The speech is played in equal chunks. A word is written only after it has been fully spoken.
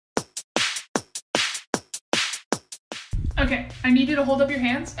Okay, I need you to hold up your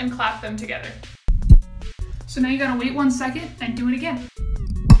hands and clap them together. So now you gotta wait 1 second and do it again.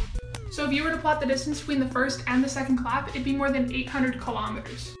 So if you were to plot the distance between the first and the second clap, it'd be more than 800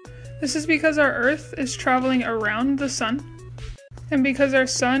 kilometers. This is because our Earth is traveling around the sun, and because our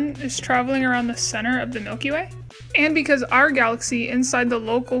sun is traveling around the center of the Milky Way, and because our galaxy inside the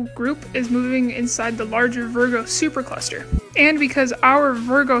local group is moving inside the larger Virgo supercluster, and because our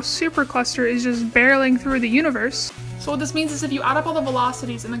Virgo supercluster is just barreling through the universe. So what this means is if you add up all the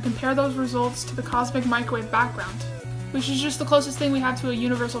velocities and then compare those results to the cosmic microwave background, which is just the closest thing we have to a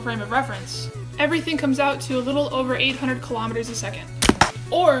universal frame of reference, everything comes out to a little over 800 kilometers a second.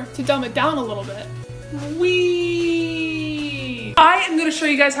 Or, to dumb it down a little bit, I am gonna show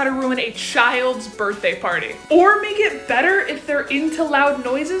you guys how to ruin a child's birthday party. Or make it better if they're into loud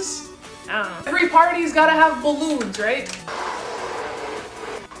noises. I don't know. Every party's gotta have balloons, right?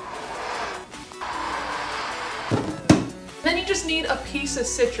 Then you just need a piece of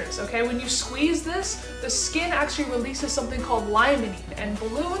citrus, okay? When you squeeze this, the skin actually releases something called limonene, and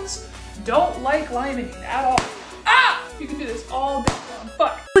balloons don't like limonene at all. Ah! You can do this all day long.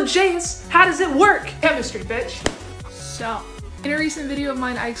 Fuck. OnlyJayus, how does it work? Chemistry, bitch. So, in a recent video of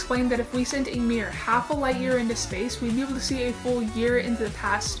mine, I explained that if we sent a mirror half a light year into space, we'd be able to see a full year into the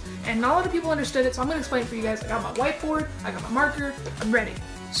past, and not a lot of people understood it, so I'm gonna explain it for you guys. I got my whiteboard, I got my marker, I'm ready.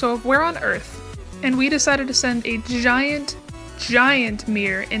 So if we're on Earth, and we decided to send a giant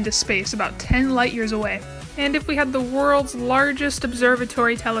mirror into space about 10 light years away, and if we had the world's largest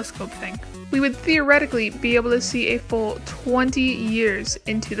observatory telescope thing, we would theoretically be able to see a full 20 years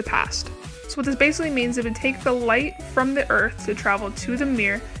into the past. So what this basically means, it would take the light from the Earth to travel to the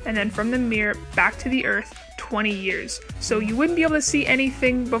mirror, and then from the mirror back to the Earth 20 years. So you wouldn't be able to see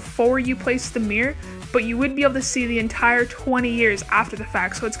anything before you place the mirror, but you would be able to see the entire 20 years after the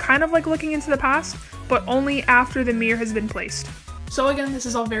fact. So it's kind of like looking into the past, but only after the mirror has been placed. So again, this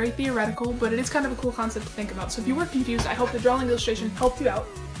is all very theoretical, but it is kind of a cool concept to think about. So if you were confused, I hope the drawing illustration helped you out.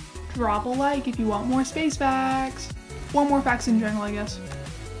 Drop a like if you want more space facts. One more facts in general, I guess.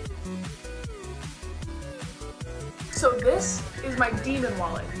 So this is my demon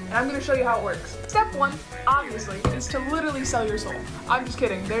wallet, and I'm going to show you how it works. Step 1, obviously, is to literally sell your soul. I'm just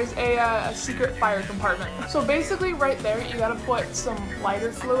kidding. There's a secret fire compartment. So basically right there, you gotta put some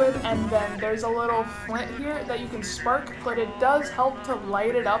lighter fluid, and then there's a little flint here that you can spark, but it does help to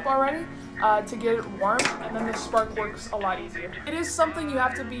light it up already. To get it warm, and then the spark works a lot easier. It is something you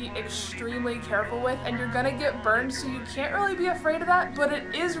have to be extremely careful with, and you're gonna get burned, so you can't really be afraid of that, but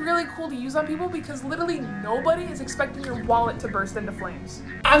it is really cool to use on people because literally nobody is expecting your wallet to burst into flames.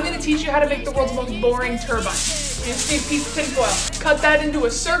 I'm gonna teach you how to make the world's most boring turbine. You just need a piece of tinfoil, cut that into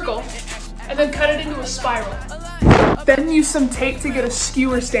a circle, and then cut it into a spiral. Then use some tape to get a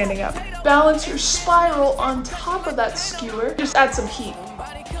skewer standing up. Balance your spiral on top of that skewer, just add some heat.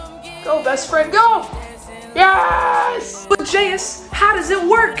 Go, best friend, go! Yes! OnlyJayus, how does it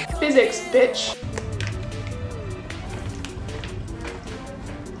work? Physics, bitch.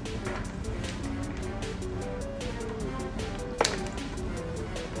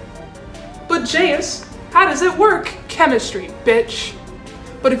 OnlyJayus, how does it work? Chemistry, bitch.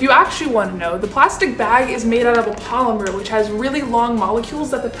 But if you actually want to know, the plastic bag is made out of a polymer which has really long molecules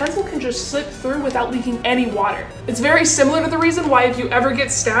that the pencil can just slip through without leaking any water. It's very similar to the reason why if you ever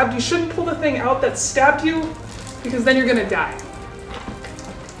get stabbed, you shouldn't pull the thing out that stabbed you, because then you're gonna die.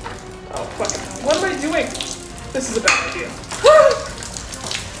 Oh, fuck. What am I doing? This is a bad idea.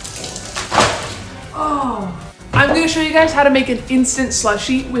 Oh. I'm gonna show you guys how to make an instant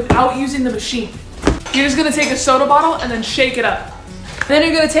slushie without using the machine. You're just gonna take a soda bottle and then shake it up. Then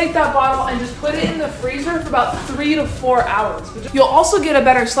you're gonna take that bottle and just put it in the freezer for about 3 to 4 hours. You'll also get a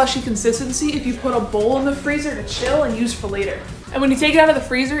better slushy consistency if you put a bowl in the freezer to chill and use for later. And when you take it out of the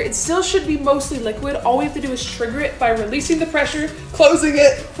freezer, it still should be mostly liquid. All we have to do is trigger it by releasing the pressure, closing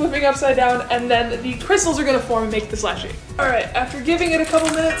it, flipping upside down, and then the crystals are gonna form and make the slushie. All right, after giving it a couple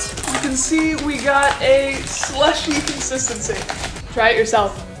minutes, you can see we got a slushy consistency. Try it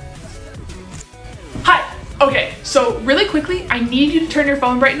yourself. Hi. Okay, so really quickly, I need you to turn your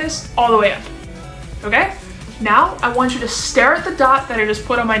phone brightness all the way up, okay? Now, I want you to stare at the dot that I just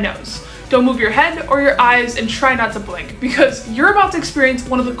put on my nose. Don't move your head or your eyes, and try not to blink, because you're about to experience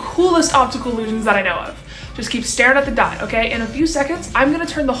one of the coolest optical illusions that I know of. Just keep staring at the dot, okay? In a few seconds, I'm gonna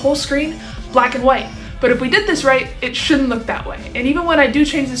turn the whole screen black and white. But if we did this right, it shouldn't look that way. And even when I do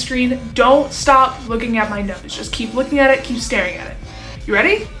change the screen, don't stop looking at my nose. Just keep looking at it, keep staring at it. You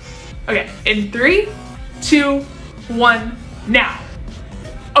ready? Okay, in 3, 2, 1, now.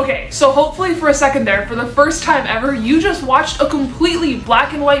 Okay, so hopefully for a second there, for the first time ever, you just watched a completely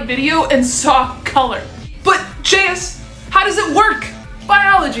black and white video and saw color. But OnlyJayus, How does it work?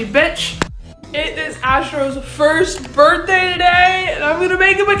 Biology, bitch. It is Astro's first birthday today, and I'm gonna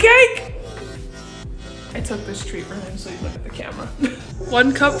make him a cake. I took this treat for him so you look at the camera.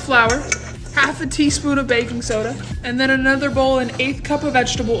 1 cup flour, half a teaspoon of baking soda, and then another bowl, an 1/8 cup of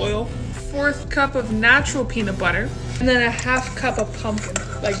vegetable oil, 1/4 cup of natural peanut butter, and then a 1/2 cup of pumpkin,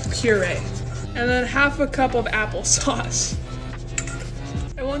 like puree, and then 1/2 cup of applesauce.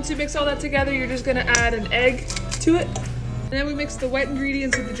 And once you mix all that together, you're just gonna add an egg to it. And then we mix the wet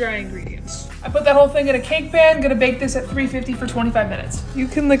ingredients with the dry ingredients. I put that whole thing in a cake pan, gonna bake this at 350 for 25 minutes. You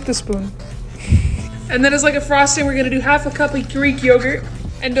can lick the spoon. And then as like a frosting, we're gonna do 1/2 cup of Greek yogurt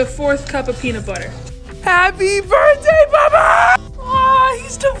and a 1/4 cup of peanut butter. Happy birthday, Baba! Ah,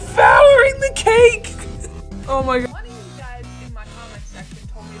 he's devouring the cake. Oh my God. One of you guys in my comment section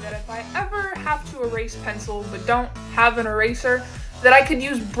told me that if I ever have to erase pencil but don't have an eraser, that I could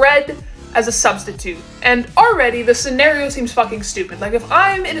use bread as a substitute. And already the scenario seems fucking stupid. Like if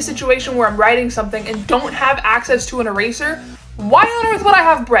I'm in a situation where I'm writing something and don't have access to an eraser, why on earth would I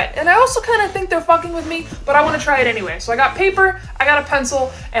have bread? And I also kind of think they're fucking with me, but I want to try it anyway. So I got paper, I got a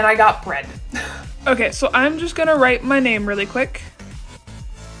pencil, and I got bread. Okay, so I'm just gonna write my name really quick.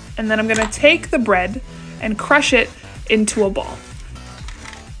 And then I'm gonna take the bread and crush it into a ball.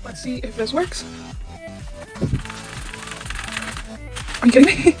 Let's see if this works. Are you kidding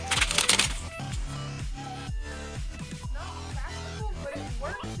me?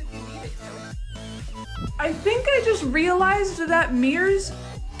 I think I just realized that mirrors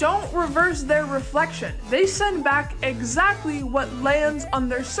don't reverse their reflection. They send back exactly what lands on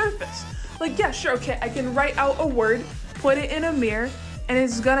their surface. Like, yeah, sure, okay, I can write out a word, put it in a mirror, and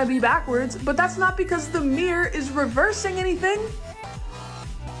it's gonna be backwards, but that's not because the mirror is reversing anything.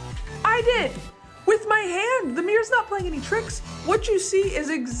 I did. With my hand, the mirror's not playing any tricks. What you see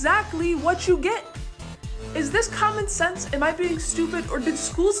is exactly what you get. Is this common sense? Am I being stupid, or did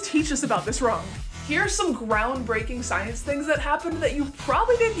schools teach us about this wrong? Here's some groundbreaking science things that happened that you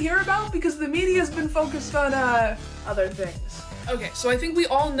probably didn't hear about because the media has been focused on other things. Okay, so I think we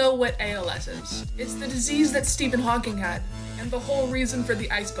all know what ALS is. It's the disease that Stephen Hawking had, and the whole reason for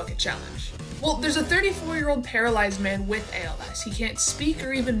the ice bucket challenge. Well, there's a 34-year-old paralyzed man with ALS. He can't speak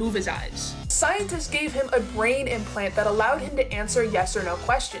or even move his eyes. Scientists gave him a brain implant that allowed him to answer yes or no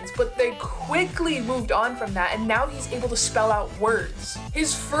questions, but they quickly moved on from that, and now he's able to spell out words.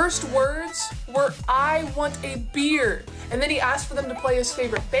 His first words were, "I want a beer." And then he asked for them to play his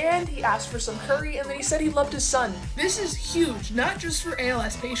favorite band, he asked for some curry, and then he said he loved his son. This is huge, not just for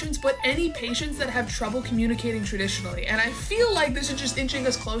ALS patients, but any patients that have trouble communicating traditionally. And I feel like this is just inching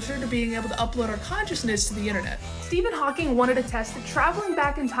us closer to being able to upload our consciousness to the internet. Stephen Hawking wanted to test that traveling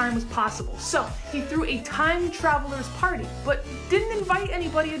back in time was possible, so he threw a time traveler's party, but didn't invite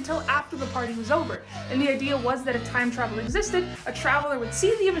anybody until after the party was over. And the idea was that if time travel existed, a traveler would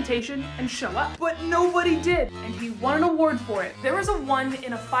see the invitation and show up. But nobody did, and he won an award for it. There was a 1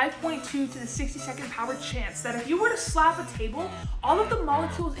 in a 5.2 to the 62nd power chance that if you were to slap a table, all of the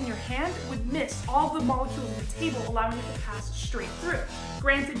molecules in your hand would miss all the molecules in the table, allowing it to pass straight through.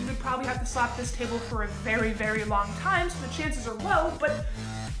 Granted, you would probably have to slap this table for a very, very long time, so the chances are low, but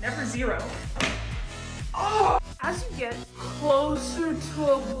never zero. Oh! As you get closer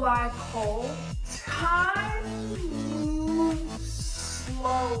to a black hole, time moves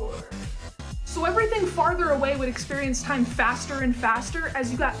slower. So everything farther away would experience time faster and faster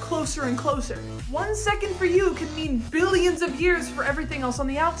as you got closer and closer. 1 second for you can mean billions of years for everything else on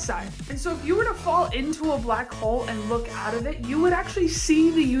the outside. And so if you were to fall into a black hole and look out of it, you would actually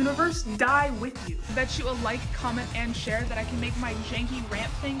see the universe die with you. I bet you a like, comment, and share that I can make my janky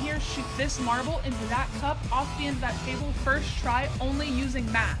ramp thing here shoot this marble into that cup off the end of that table first try only using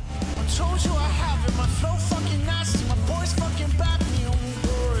math. I told you I have it, my flow fucking nasty, my voice fucking back me on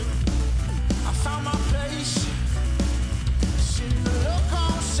board. I found my place. See the look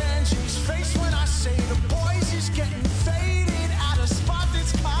on Sanji's face when I say the boys is getting faded out of spot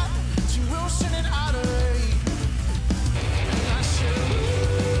that's caught to Wilson and Adelaide. And I said,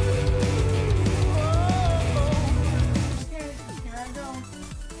 Okay, here I go.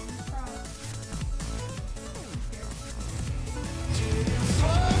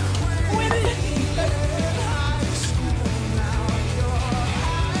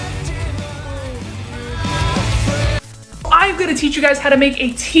 I'm gonna teach you guys how to make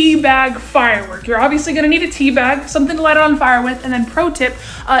a tea bag firework. You're obviously gonna need a tea bag, something to light it on fire with, and then pro tip,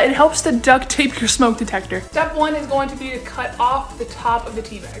 it helps to duct tape your smoke detector. Step 1 is going to be to cut off the top of the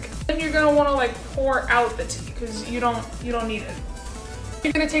tea bag. Then you're gonna wanna like pour out the tea because you don't need it.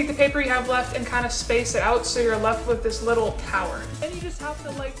 You're gonna take the paper you have left and kind of space it out so you're left with this little tower. Then you just have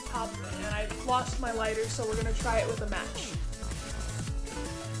to light the top of it, and I lost my lighter, so we're gonna try it with a match.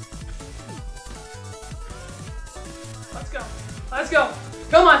 Let's go. Let's go.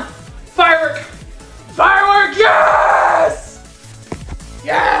 Come on. Firework. Firework, yes!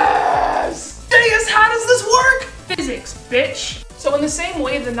 Yes! Jayus, how does this work? Physics, bitch. So in the same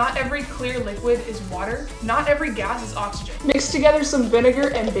way that not every clear liquid is water, not every gas is oxygen. Mix together some vinegar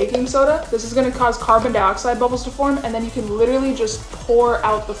and baking soda. This is gonna cause carbon dioxide bubbles to form, and then you can literally just pour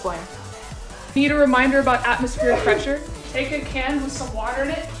out the flame. Need a reminder about atmospheric pressure? Take a can with some water in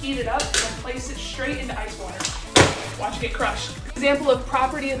it, heat it up, and place it straight into ice water. Watch it get crushed. Example of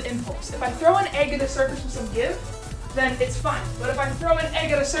property of impulse. If I throw an egg at a surface with some give, then it's fine. But if I throw an egg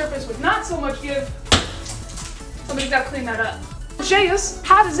at a surface with not so much give, somebody's gotta clean that up. Jayus,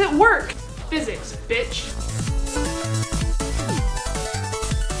 how does it work? Physics, bitch.